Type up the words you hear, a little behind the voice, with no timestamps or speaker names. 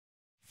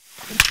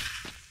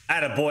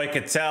Attaboy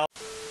Cattell.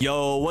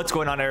 Yo, what's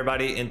going on,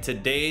 everybody? In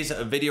today's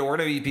video, we're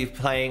going to be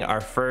playing our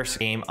first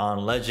game on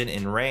Legend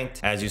in Ranked.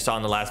 As you saw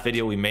in the last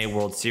video, we made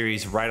World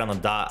Series right on the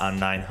dot on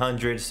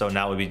 900, so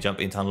now we'll be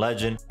jumping into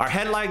Legend. Our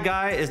headline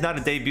guy is not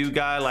a debut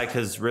guy,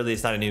 because really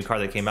it's not a new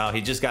card that came out.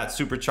 He just got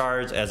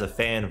supercharged as a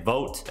fan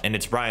vote, and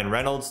it's Bryan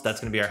Reynolds. That's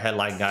going to be our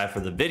headline guy for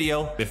the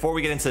video. Before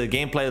we get into the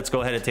gameplay, let's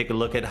go ahead and take a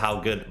look at how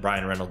good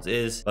Bryan Reynolds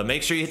is. But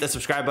make sure you hit the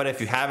subscribe button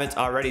if you haven't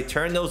already.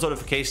 Turn those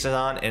notifications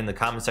on in the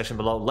comment section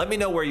below. Let me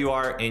know where you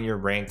are in your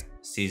ranked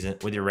season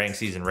with your ranked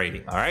season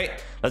rating. All right,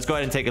 let's go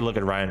ahead and take a look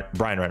at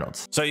Bryan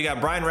Reynolds. So you got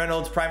Bryan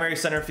Reynolds, primary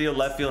center field,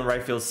 left field, and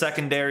right field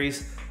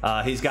secondaries.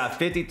 He's got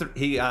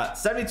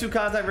 72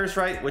 contact versus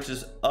right, which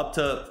is up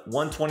to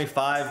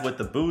 125 with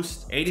the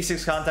boost.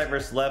 86 contact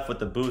versus left with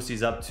the boost.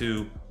 He's up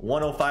to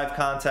 105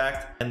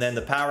 contact, and then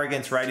the power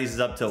against righties is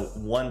up to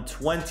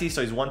 120.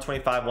 So he's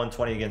 125,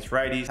 120 against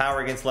righties.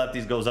 Power against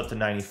lefties goes up to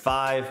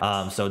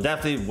 95. So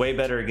definitely way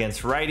better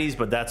against righties,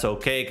 but that's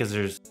okay because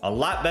there's a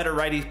lot better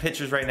righty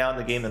pitchers right now in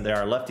the game than there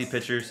are lefty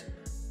pitchers.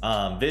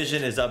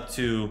 Vision is up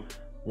to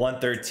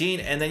 113,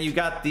 and then you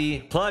got the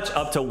clutch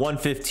up to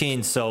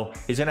 115. So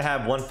he's gonna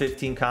have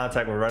 115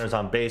 contact with runners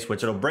on base,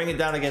 which it'll bring it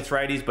down against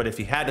righties, but if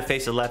he had to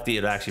face a lefty,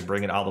 it'll actually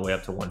bring it all the way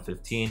up to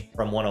 115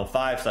 from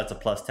 105. So that's a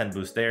plus 10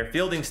 boost there.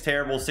 Fielding's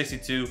terrible,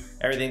 62.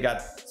 Everything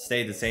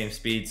stayed the same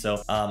speed.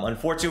 So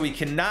unfortunately, we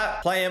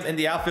cannot play him in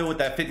the outfield with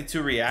that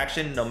 52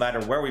 reaction. No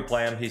matter where we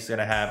play him, he's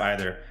gonna have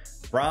either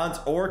bronze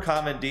or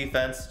common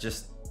defense.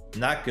 Just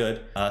not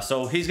good.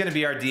 So he's gonna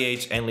be our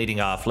DH and leading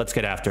off. Let's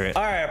get after it.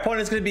 All right, our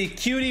opponent's gonna be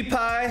Cutie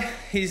Pie.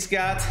 He's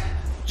got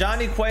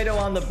Johnny Cueto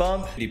on the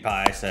bump. Cutie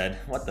Pie, I said.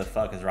 What the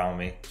fuck is wrong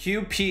with me?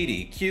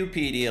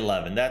 QPD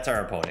 11. That's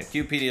our opponent.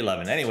 QPD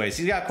 11. Anyways,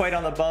 he's got Cueto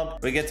on the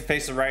bump. We get to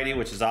face the righty,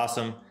 which is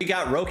awesome. We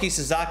got Roki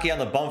Sasaki on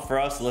the bump for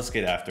us. Let's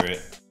get after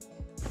it.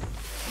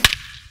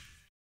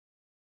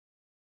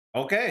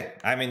 Okay.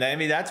 I mean,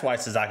 that's why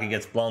Sasaki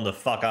gets blown the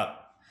fuck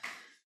up,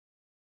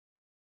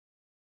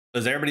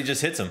 because everybody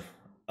just hits him.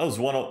 That was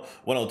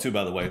 102,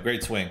 by the way.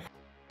 Great swing.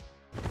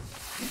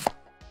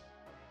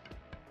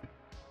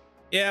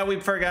 Yeah, we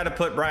forgot to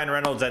put Bryan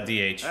Reynolds at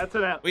DH. That's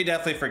it. We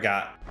definitely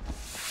forgot.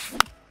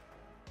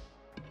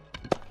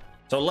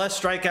 So less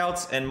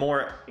strikeouts and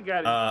more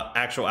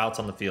actual outs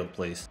on the field,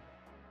 please.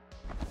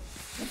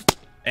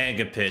 And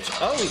good pitch.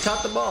 Oh, he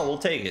caught the ball. We'll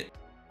take it.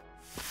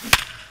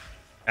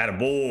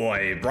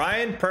 Attaboy.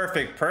 Bryan,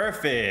 perfect,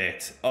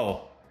 perfect.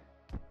 Oh,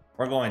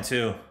 we're going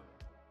to.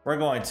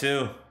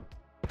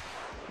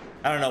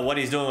 I don't know what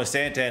he's doing with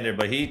Santander,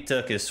 but he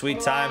took his sweet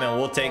time, and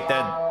we'll take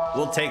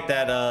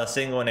that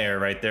single in air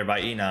right there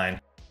by E9.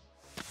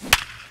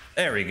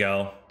 There we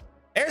go.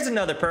 There's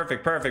another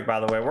perfect, by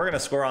the way. We're gonna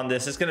score on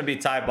this. It's gonna be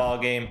tie ball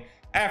game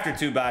after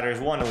 2 batters,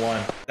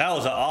 1-1. That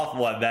was an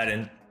awful bet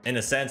in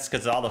a sense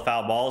because of all the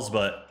foul balls,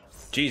 but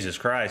Jesus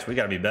Christ, we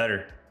gotta be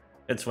better.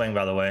 Good swing,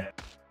 by the way.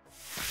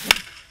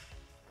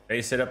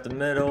 Base hit up the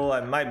middle. I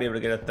might be able to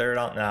get a third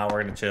on. Nah,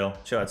 we're gonna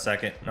chill at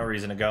second. No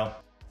reason to go.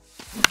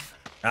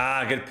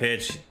 Ah, good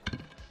pitch.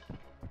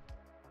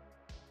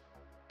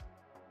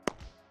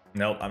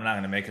 Nope, I'm not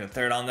gonna make it a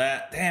third on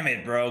that. Damn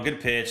it, bro. Good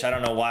pitch. I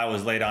don't know why I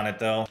was late on it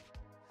though.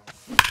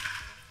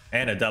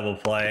 And a double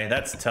play.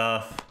 That's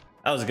tough.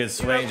 That was a good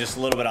swing. Just a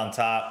little bit on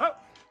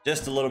top.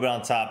 Just a little bit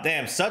on top.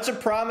 Damn, such a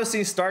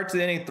promising start to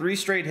the inning. 3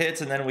 straight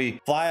hits, and then we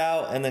fly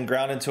out and then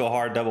ground into a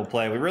hard double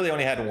play. We really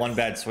only had 1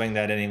 bad swing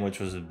that inning, which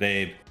was a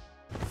Babe.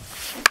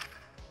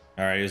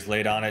 All right, he was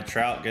late on it.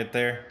 Trout, get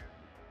there.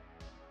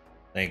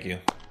 Thank you.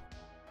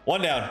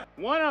 1 down.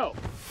 1-0.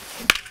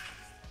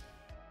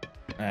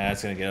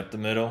 That's gonna get up the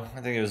middle.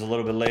 I think it was a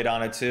little bit late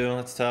on it too.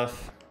 That's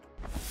tough.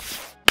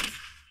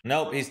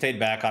 Nope, he stayed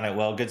back on it.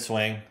 Well, good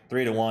swing.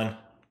 3-1.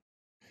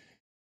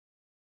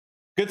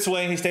 Good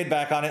swing. He stayed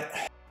back on it.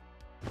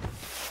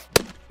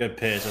 Good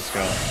pitch. Let's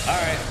go.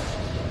 All right.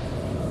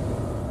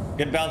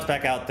 Good bounce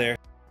back out there.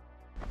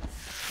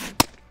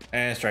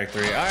 And strike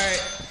 3. All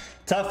right.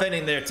 Tough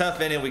inning there.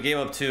 Tough inning. We gave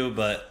up 2,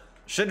 but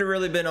should have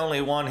really been only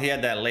 1. He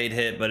had that late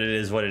hit, but it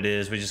is what it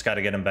is. We just got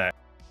to get him back.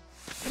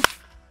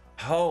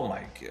 Oh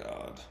my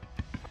God.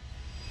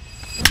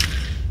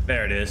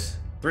 There it is.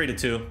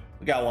 3-2.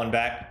 We got 1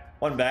 back.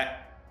 1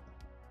 back.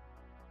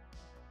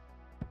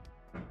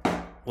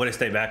 Would it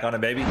stay back on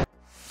it, baby?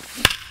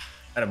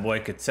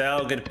 Attaboy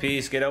Cattell. Good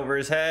piece. Get over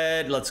his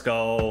head. Let's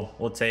go.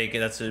 We'll take it.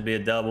 That should be a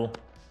double.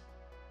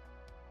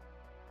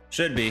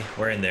 Should be.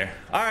 We're in there.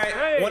 All right.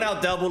 Hey. 1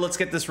 out double. Let's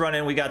get this run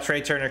in. We got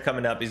Trey Turner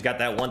coming up. He's got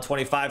that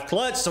 125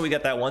 clutch, so we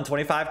got that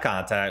 125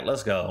 contact.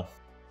 Let's go.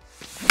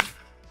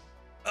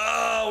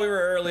 Oh, we were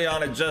early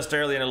on it, just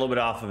early and a little bit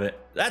off of it.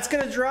 That's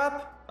going to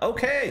drop?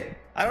 Okay.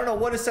 I don't know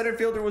what his center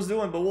fielder was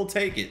doing, but we'll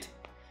take it.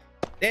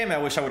 Damn, I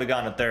wish I would have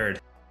gone a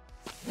third.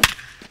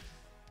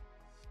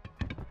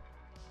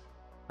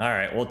 All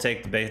right, we'll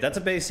take the base. That's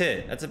a base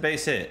hit. That's a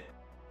base hit.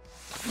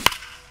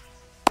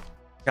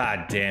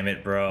 God damn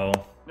it, bro.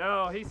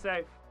 No, he's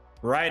safe.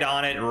 Right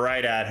on it,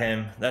 right at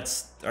him.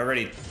 That's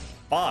already...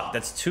 Fuck,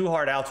 that's 2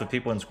 hard outs with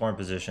people in scoring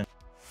position.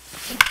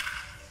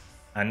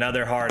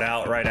 Another hard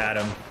out right at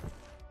him.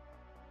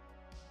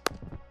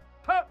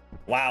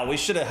 Wow, we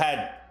should have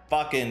had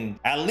fucking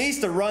at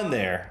least a run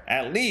there.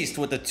 At least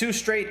with the 2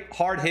 straight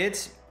hard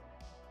hits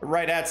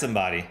right at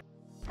somebody.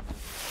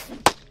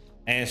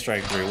 And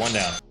strike 3, 1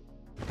 down.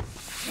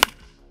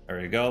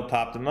 There we go,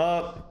 popped him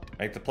up.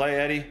 Make the play,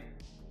 Eddie.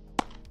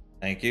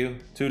 Thank you.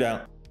 2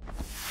 down.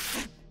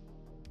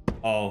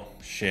 Oh,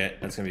 shit.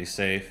 That's going to be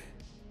safe.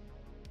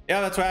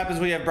 Yeah, that's what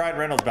happens when you have Bryan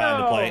Reynolds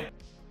behind the plate.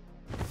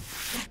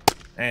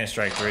 And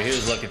strike 3. He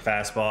was looking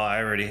fastball.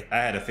 I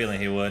had a feeling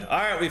he would. All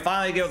right, we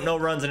finally give up no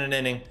runs in an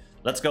inning.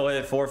 Let's go with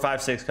it. 4,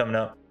 5, 6 coming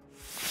up.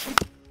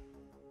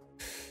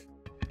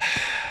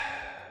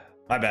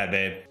 My bad,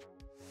 babe.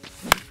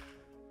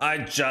 I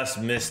just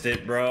missed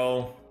it,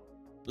 bro.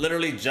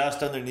 Literally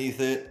just underneath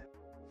it.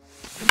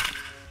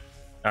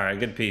 All right,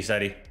 good piece,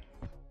 Eddie.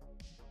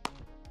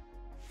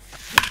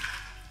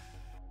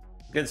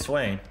 Good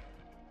swing.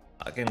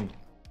 A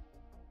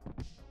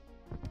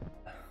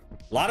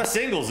lot of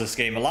singles this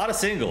game. A lot of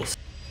singles.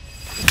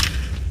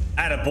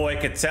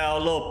 Attaboy Ketel. A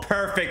little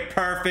perfect.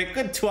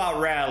 Good 2-out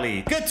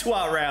rally. Good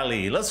 2-out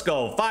rally. Let's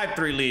go.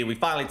 5-3 lead. We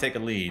finally take a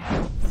lead.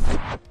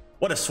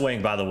 What a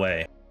swing, by the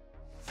way.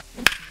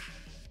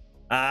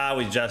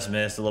 We just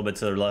missed a little bit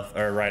to the left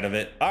or right of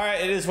it. All right,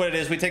 it is what it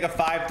is. We take a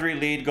 5-3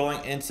 lead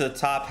going into the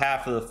top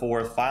half of the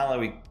 4th.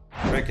 Finally, we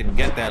freaking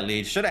get that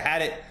lead. Should have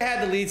had it.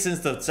 Had the lead since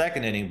the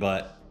 2nd inning,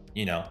 but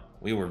you know,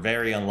 we were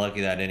very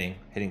unlucky that inning,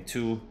 hitting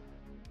 2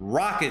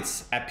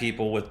 rockets at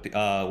people with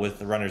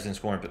the runners in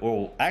scoring.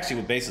 Well, actually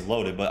with bases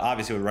loaded, but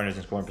obviously with runners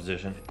in scoring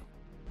position.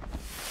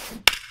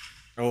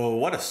 Oh,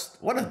 what a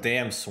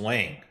damn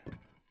swing!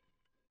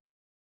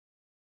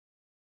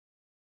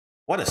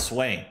 What a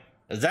swing!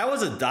 That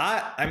was a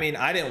dot. I mean,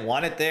 I didn't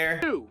want it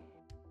there. Go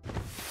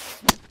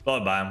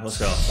by him. Let's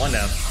go. 1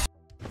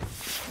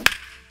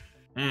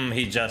 down.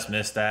 He just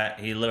missed that.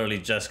 He literally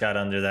just got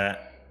under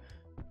that.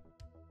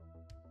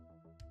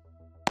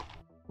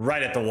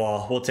 Right at the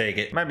wall. We'll take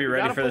it. Might be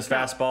ready for this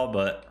fastball,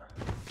 but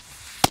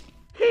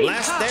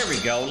there we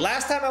go.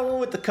 Last time I went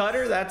with the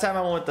cutter. That time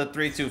I went with the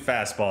 3-2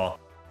 fastball.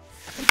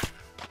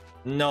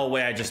 No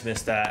way I just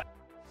missed that.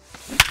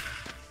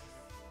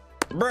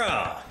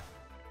 Bruh.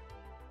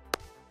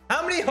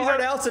 How many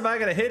hard outs am I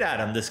gonna hit at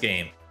him this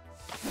game?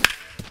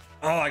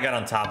 Oh, I got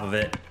on top of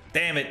it.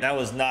 Damn it, that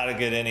was not a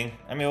good inning.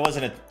 I mean,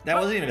 that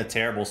wasn't even a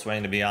terrible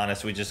swing, to be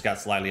honest. We just got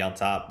slightly on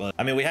top, but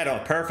I mean, we had a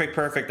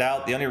perfect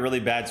out. The only really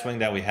bad swing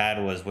that we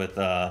had was with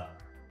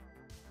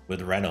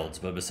Reynolds,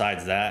 but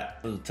besides that,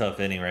 it was a tough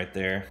inning right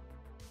there.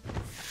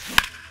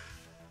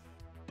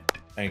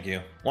 Thank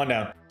you. 1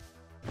 down.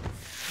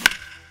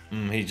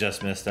 He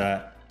just missed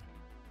that.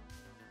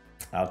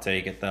 I'll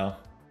take it though.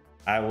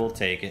 I will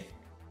take it.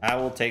 I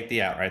will take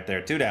the out right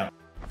there. 2 down.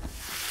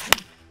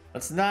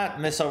 Let's not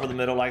miss over the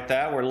middle like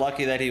that. We're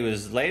lucky that he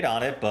was late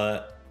on it,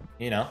 but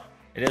you know,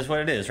 it is what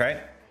it is,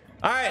 right?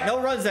 All right,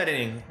 no runs that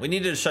inning. We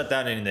needed to shut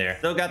down inning there.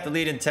 Still got the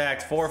lead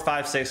intact. 4,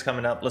 5, 6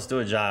 coming up. Let's do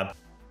a job.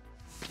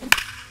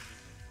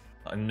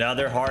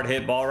 Another hard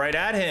hit ball right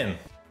at him.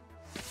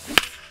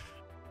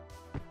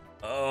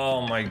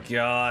 Oh my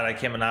God, I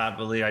cannot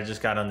believe I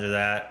just got under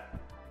that.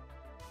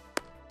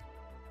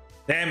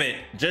 Damn it,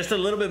 just a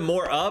little bit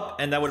more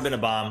up and that would have been a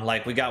bomb.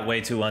 Like, we got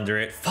way too under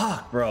it.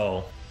 Fuck,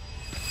 bro.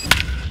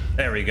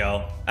 There we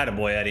go.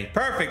 Attaboy, Eddie.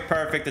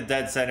 Perfect to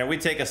dead center. We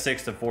take a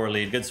 6-4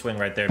 lead. Good swing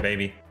right there,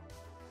 baby.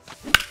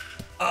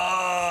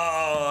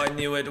 Oh, I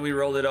knew it. We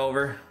rolled it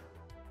over.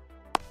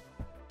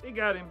 He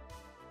got him.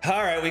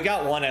 All right, we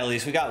got one at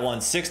least. We got one.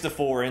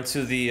 6-4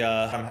 into the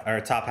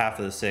our top half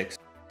of the 6.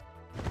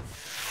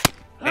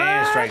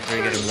 And strike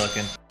 3, get him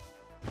looking.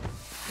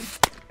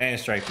 And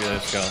strike 3,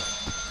 let's go.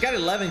 He's got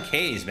 11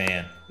 Ks,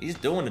 man. He's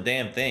doing the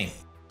damn thing.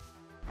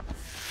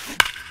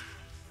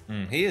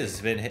 He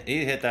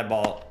hit that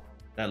ball,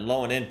 that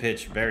low and in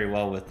pitch very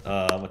well with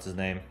what's his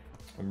name?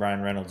 With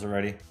Bryan Reynolds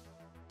already.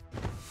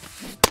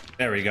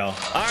 There we go. All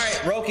right,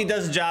 Roki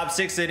does the job.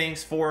 6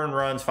 innings, 4 earned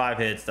runs, 5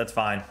 hits. That's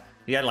fine.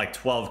 He had like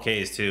 12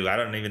 Ks too. I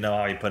don't even know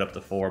how he put up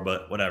the 4,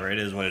 but whatever. It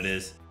is what it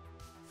is.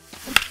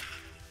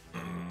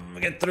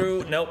 Get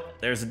through. Nope.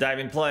 There's a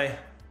diving play.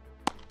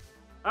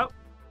 Oh.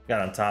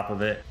 Got on top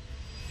of it.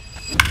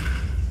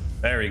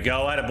 There we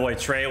go. Attaboy,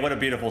 Trey. What a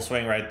beautiful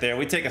swing right there.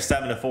 We take a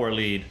 7-4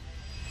 lead.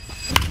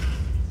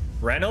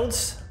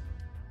 Reynolds.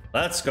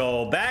 Let's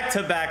go.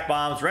 Back-to-back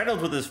bombs.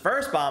 Reynolds with his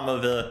first bomb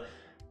of the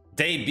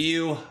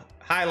debut,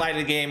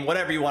 highlighted game,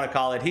 whatever you want to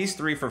call it. He's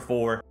 3 for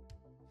 4.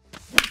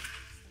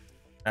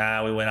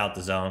 We went out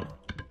the zone.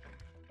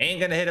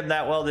 Ain't gonna hit him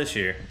that well this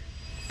year.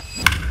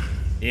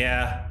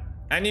 Yeah.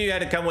 I knew you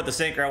had to come with the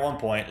sinker at one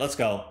point. Let's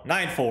go.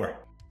 9-4.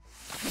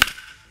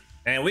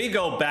 And we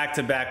go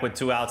back-to-back with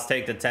 2 outs,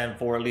 take the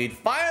 10-4 lead.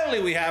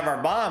 Finally, we have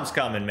our bombs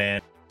coming,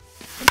 man.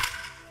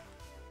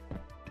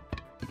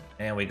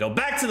 And we go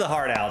back to the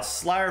hard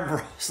outs.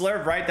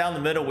 Slurve right down the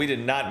middle. We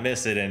did not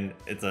miss it, and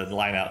it's a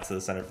line out to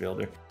the center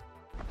fielder.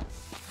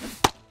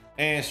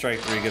 And strike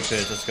 3, good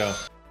pitch. Let's go.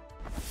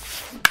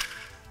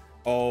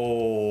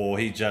 Oh,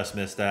 he just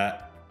missed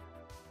that.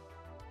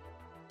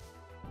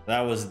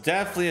 That was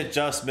definitely a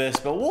just miss,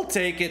 but we'll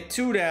take it.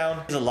 2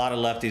 down. There's a lot of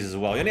lefties as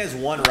well. He only has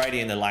 1 righty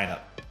in the lineup.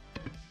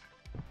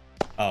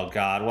 Oh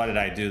God, why did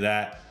I do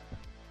that?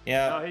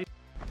 Yeah. Oh,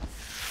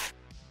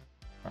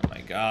 Oh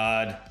my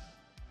God.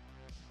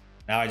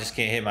 Now I just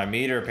can't hit my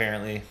meter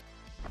apparently.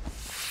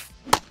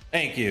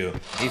 Thank you.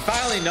 He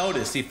finally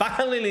noticed. He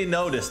finally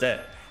noticed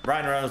that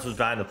Ryan Reynolds was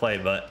behind the play,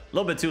 but a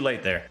little bit too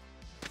late there.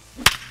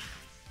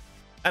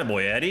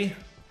 Attaboy, Eddie.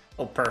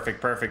 Oh,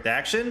 perfect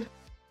action.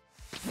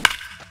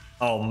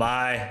 Oh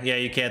my. Yeah,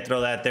 you can't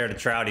throw that there to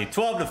Trouty.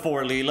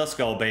 12-4 lead. Let's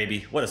go,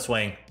 baby. What a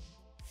swing.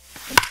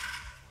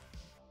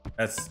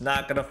 That's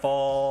not gonna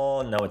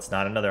fall. No, it's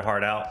not. Another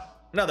hard out.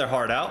 Another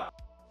hard out.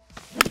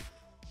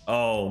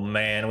 Oh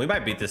man, we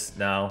might beat this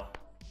now.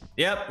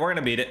 Yep, we're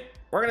gonna beat it.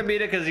 We're gonna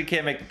beat it because you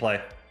can't make the play.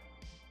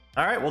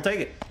 All right, we'll take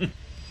it.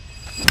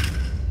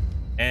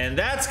 And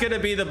that's gonna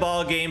be the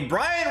ball game.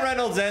 Bryan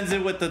Reynolds ends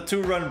it with the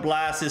 2-run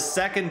blast, his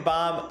second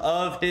bomb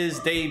of his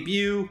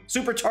debut,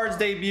 supercharged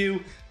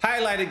debut,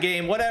 highlighted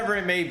game, whatever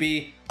it may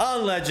be,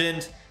 on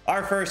Legend.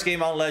 Our first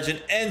game on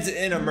Legend ends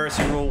in a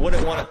mercy rule.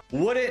 Wouldn't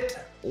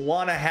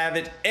want to have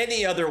it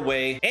any other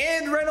way.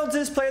 And Reynolds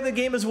is playing the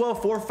game as well.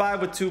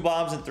 4-5 with 2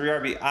 bombs and 3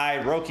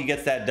 RBI. Roki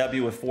gets that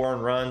W with 4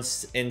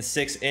 runs in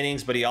 6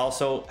 innings, but he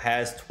also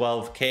has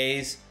 12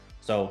 Ks.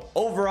 So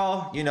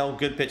overall, you know,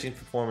 good pitching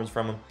performance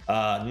from him.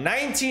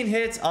 19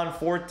 hits on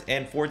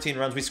 14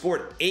 runs. We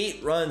scored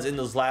 8 runs in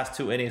those last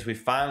 2 innings. We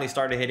finally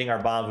started hitting our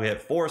bombs. We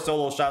hit 4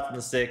 solo shots in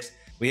the 6th.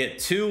 We hit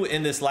 2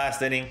 in this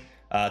last inning.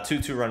 2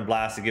 2-run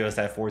blasts to give us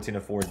that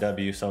 14-4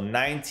 W. So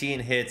 19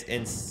 hits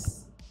in,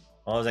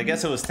 well, I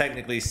guess it was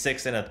technically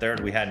 6 1/3.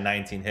 We had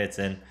 19 hits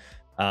in.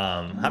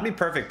 How many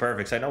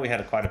perfects? I know we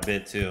had quite a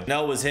bit too.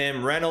 No, it was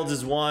him. Reynolds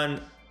is 1.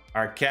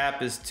 Our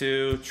cap is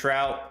 2.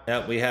 Trout.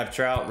 Yep, we have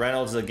Trout.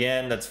 Reynolds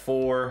again. That's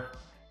 4.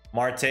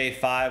 Marte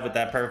 5 with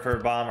that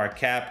perfect bomb. Our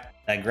cap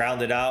that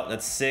grounded out.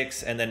 That's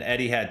 6. And then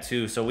Eddie had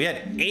 2. So we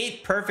had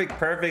 8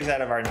 perfects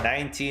out of our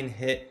 19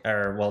 hit.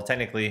 Or well,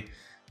 technically.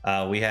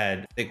 We had,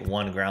 I think,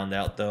 1 ground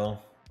out though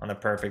on a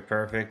perfect.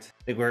 I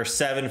think we were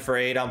 7 for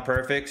 8 on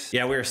perfects.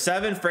 Yeah, we were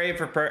 7 for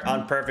 8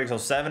 on perfects. So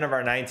 7 of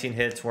our 19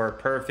 hits were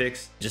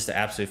perfects. Just an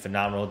absolutely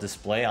phenomenal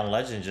display on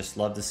Legend. Just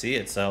love to see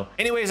it. So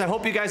anyways, I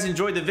hope you guys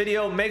enjoyed the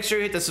video. Make sure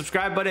you hit the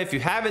subscribe button if you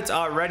haven't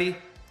already.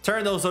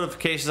 Turn those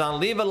notifications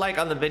on. Leave a like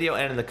on the video,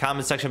 and in the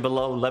comment section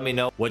below, let me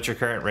know what your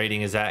current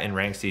rating is at in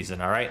ranked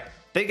season. All right.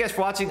 Thank you guys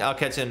for watching. I'll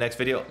catch you in the next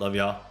video. Love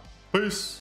y'all. Peace.